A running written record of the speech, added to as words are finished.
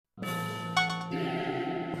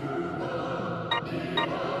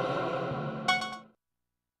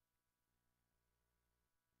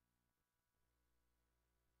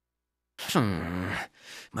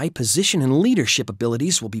My position and leadership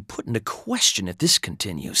abilities will be put into question if this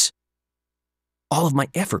continues. All of my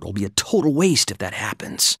effort will be a total waste if that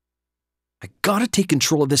happens. I gotta take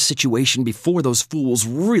control of this situation before those fools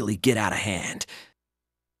really get out of hand.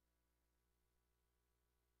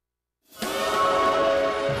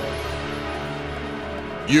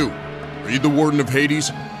 You, are you the Warden of Hades?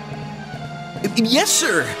 Yes,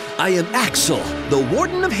 sir. I am Axel, the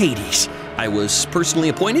Warden of Hades. I was personally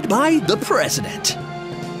appointed by the President.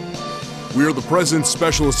 We are the President's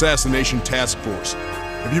Special Assassination Task Force.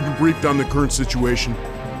 Have you been briefed on the current situation?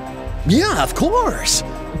 Yeah, of course.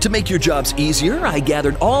 To make your jobs easier, I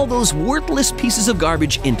gathered all those worthless pieces of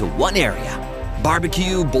garbage into one area.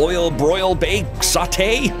 Barbecue, boil, broil, bake,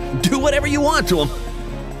 saute, do whatever you want to them.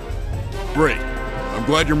 Great. I'm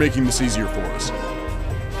glad you're making this easier for us.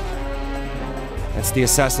 That's the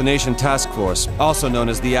Assassination Task Force, also known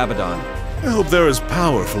as the Abaddon. I hope they're as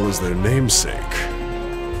powerful as their namesake.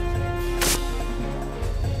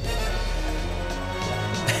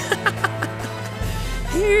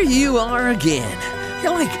 Here you are again.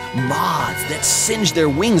 You're like moths that singe their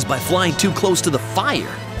wings by flying too close to the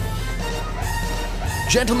fire.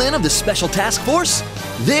 Gentlemen of the Special Task Force,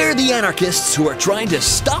 they're the anarchists who are trying to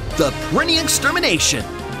stop the Prinny extermination.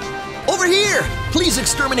 Over here, please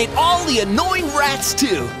exterminate all the annoying rats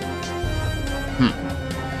too.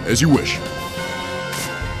 As you wish.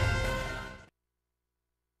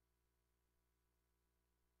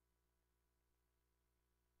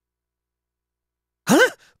 Huh?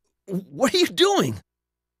 What are you doing?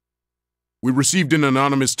 We received an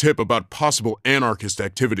anonymous tip about possible anarchist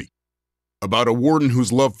activity. About a warden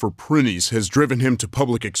whose love for Prinnies has driven him to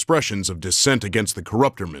public expressions of dissent against the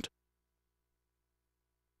corruptorment.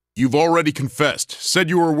 You've already confessed, said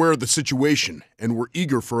you were aware of the situation, and were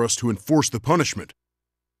eager for us to enforce the punishment.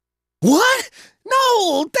 What?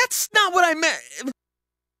 No, that's not what I meant.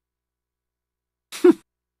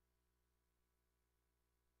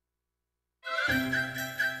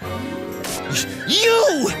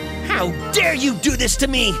 You! How dare you do this to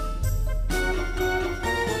me?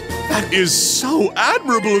 That is so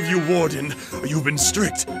admirable of you, Warden. You've been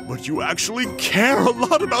strict, but you actually care a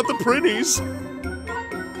lot about the Prinnies.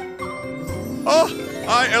 Oh,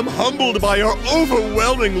 I am humbled by your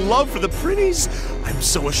overwhelming love for the Prinnies. I'm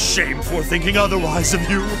so ashamed for thinking otherwise of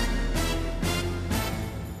you.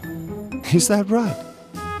 Is that right?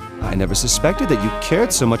 I never suspected that you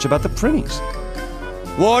cared so much about the Prinnies.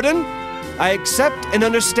 Warden, I accept and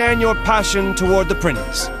understand your passion toward the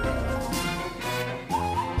Prinnies.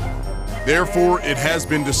 Therefore, it has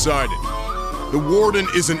been decided. The Warden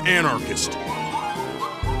is an anarchist.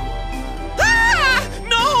 Ah!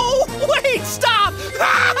 No! Wait, stop!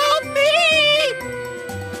 Help me!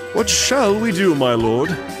 What shall we do, my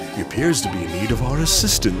lord? He appears to be in need of our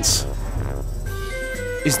assistance.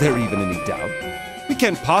 Is there even any doubt? We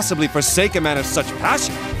can't possibly forsake a man of such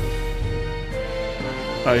passion.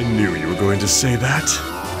 I knew you were going to say that.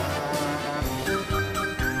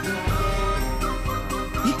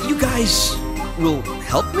 You guys will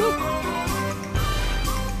help me?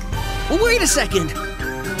 Well, wait a second.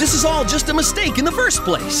 This is all just a mistake in the first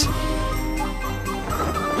place.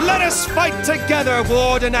 Let us fight together,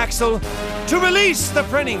 Warden Axel, to release the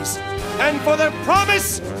Prinnies, and for their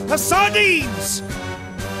promise, the sardines!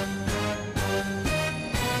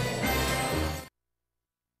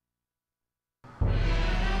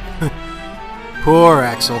 Poor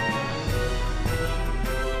Axel.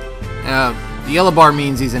 The yellow bar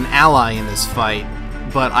means he's an ally in this fight,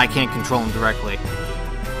 but I can't control him directly.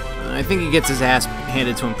 I think he gets his ass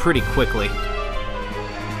handed to him pretty quickly.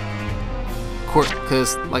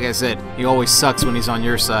 Because, like I said, he always sucks when he's on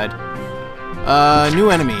your side. New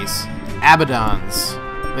enemies. Abaddons.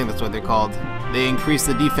 I think that's what they're called. They increase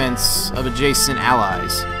the defense of adjacent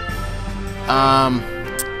allies.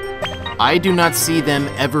 I do not see them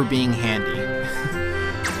ever being handy.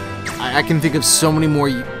 I can think of so many more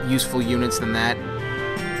useful units than that.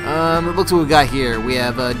 Look what we got here. We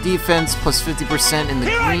have defense plus 50% in the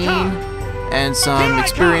green, and some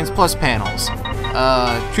experience plus panels.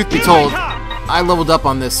 Truth be told, I leveled up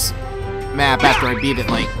on this map after I beat it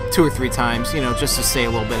like 2 or 3 times, you know, just to stay a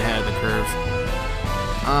little bit ahead of the curve.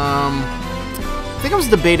 I think I was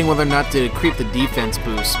debating whether or not to creep the defense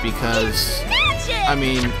boost because, I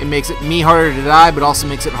mean, it makes me harder to die, but also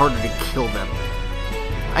makes it harder to kill them.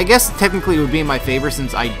 I guess technically it would be in my favor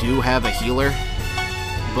since I do have a healer,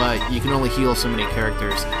 but you can only heal so many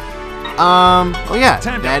characters. Oh yeah,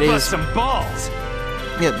 that is some balls.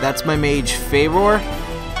 Yeah, that's my mage Favor.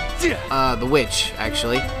 the witch,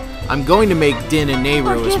 actually. I'm going to make Din and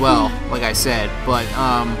Nehru as well, like I said, but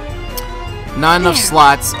not enough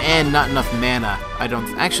slots and not enough mana. I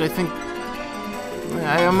don't actually I think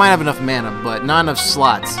I might have enough mana, but not enough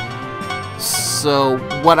slots. So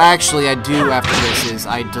what actually I do after this is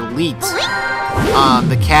I delete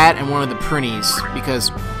the cat and one of the prinnies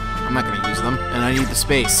because I'm not going to use them and I need the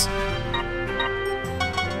space.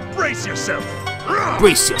 Brace yourself!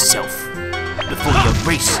 Brace yourself before you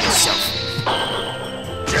brace yourself.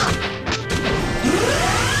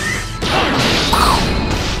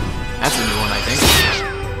 That's a new one, I think.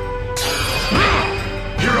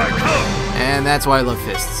 Here I come! And that's why I love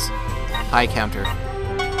fists. High counter.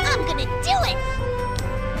 I'm gonna do it!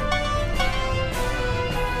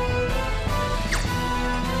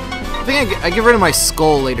 I think I get rid of my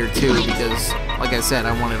skull later too because, like I said,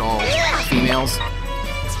 I wanted all females.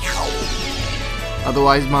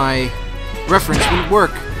 Otherwise, my reference wouldn't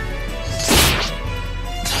work.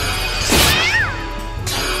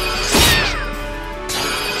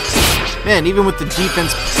 Man, even with the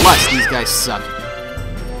defense plus, these guys suck.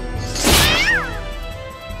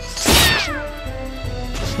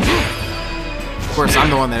 Of course, I'm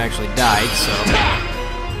the one that actually died, so...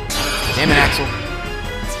 Damn it, Axel.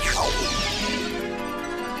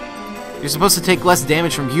 You're supposed to take less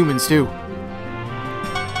damage from humans, too.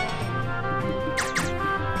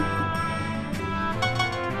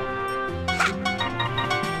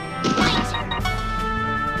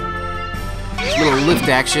 Little lift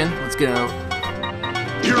action. Let's get a...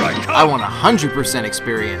 Here I come! I want 100%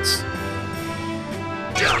 experience.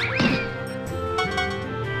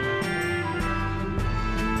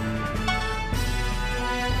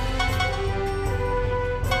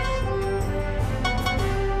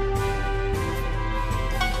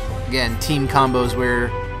 Again, team combos where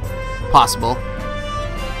possible.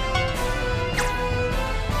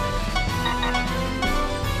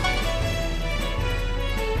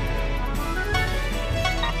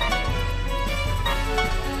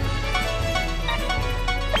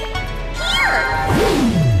 Here!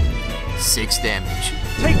 6 damage.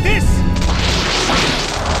 Take this!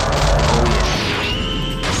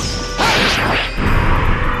 Oh yeah.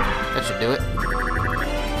 That should do it.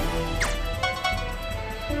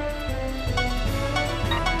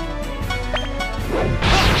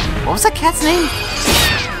 What was that cat's name?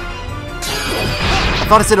 I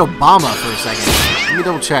thought it said Obama for a second. Let me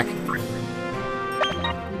double check.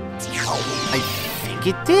 I think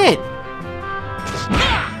it did.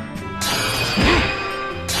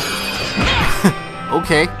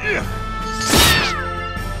 Okay.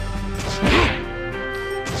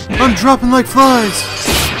 I'm dropping like flies.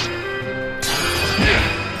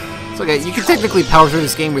 It's okay. You can technically power through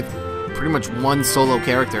this game with pretty much one solo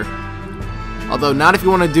character. Although not if you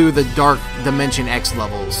want to do the Dark Dimension X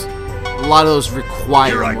levels. A lot of those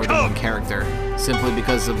require more than one character, simply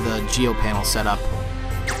because of the Geopanel setup.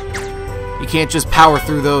 You can't just power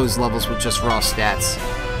through those levels with just raw stats.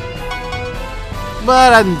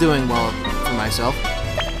 But I'm doing well for myself.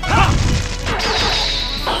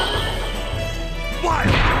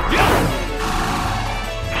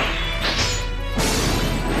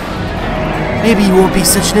 Maybe you won't be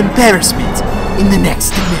such an embarrassment in the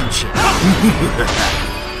next dimension.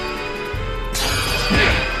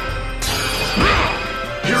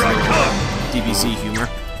 Here I come! DBZ humor.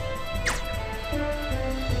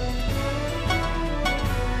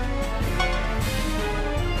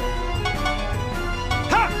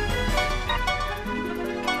 Ha!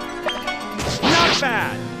 Not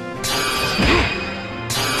bad!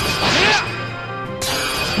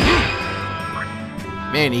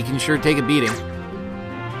 Man, he can sure take a beating.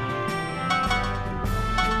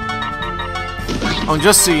 Oh, and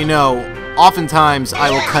just so you know, oftentimes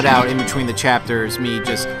I will cut out in between the chapters me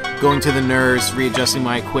just going to the nurse, readjusting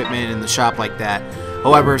my equipment in the shop like that.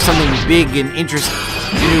 However, if something big and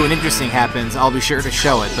new and interesting happens, I'll be sure to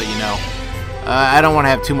show it, but you know, I don't want to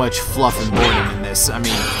have too much fluff and boredom in this. I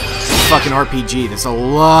mean, it's a fucking RPG, there's a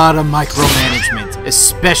lot of micromanagement,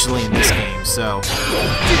 especially in this game, so...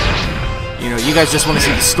 You know, you guys just want to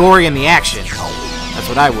see the story and the action. That's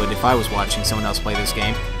what I would if I was watching someone else play this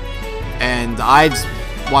game. And I'd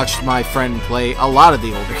watched my friend play a lot of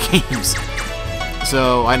the older games.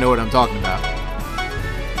 So I know what I'm talking about.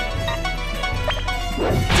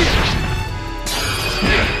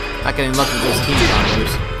 Not getting lucky with those team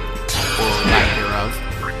combos. Or lack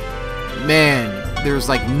thereof. Man, there's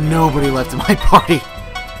like nobody left in my party.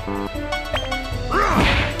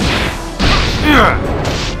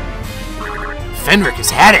 Fenric has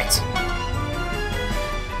had it!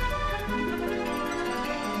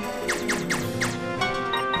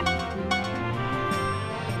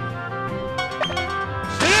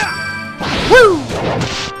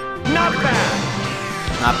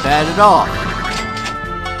 bad at all.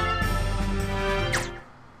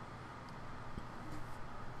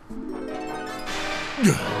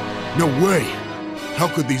 No way! How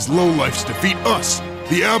could these lowlifes defeat us,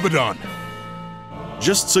 the Abaddon?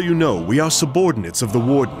 Just so you know, we are subordinates of the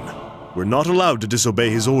Warden. We're not allowed to disobey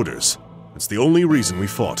his orders. That's the only reason we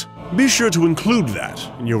fought. Be sure to include that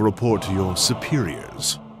in your report to your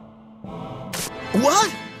superiors.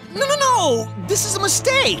 What? No! This is a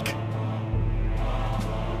mistake!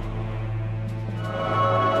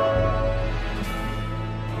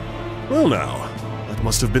 Well now, that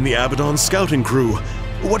must have been the Abaddon scouting crew.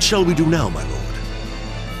 What shall we do now, my lord?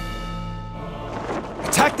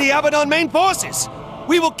 Attack the Abaddon main forces!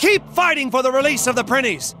 We will keep fighting for the release of the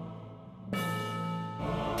Prinnies!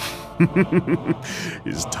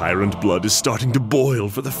 His tyrant blood is starting to boil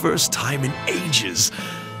for the first time in ages.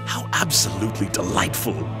 How absolutely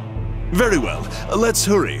delightful. Very well, let's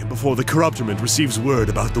hurry before the corruptorment receives word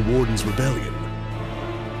about the Warden's rebellion.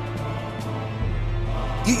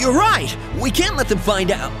 You're right! We can't let them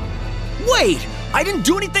find out. Wait! I didn't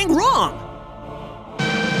do anything wrong!